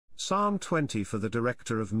Psalm 20 for the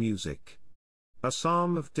director of music. A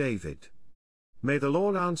psalm of David. May the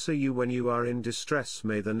Lord answer you when you are in distress.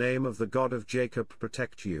 May the name of the God of Jacob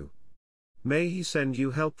protect you. May he send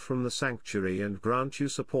you help from the sanctuary and grant you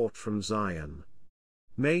support from Zion.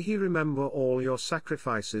 May he remember all your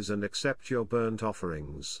sacrifices and accept your burnt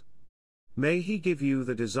offerings. May he give you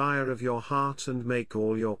the desire of your heart and make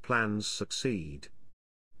all your plans succeed.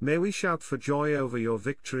 May we shout for joy over your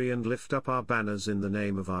victory and lift up our banners in the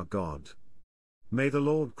name of our God. May the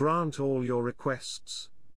Lord grant all your requests.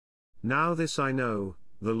 Now this I know,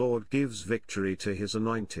 the Lord gives victory to his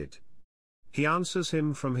anointed. He answers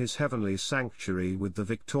him from his heavenly sanctuary with the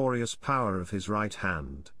victorious power of his right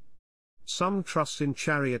hand. Some trust in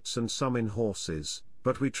chariots and some in horses,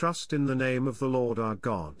 but we trust in the name of the Lord our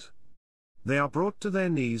God. They are brought to their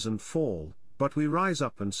knees and fall, but we rise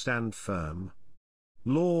up and stand firm.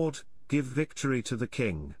 Lord, give victory to the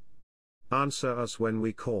King. Answer us when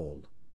we call.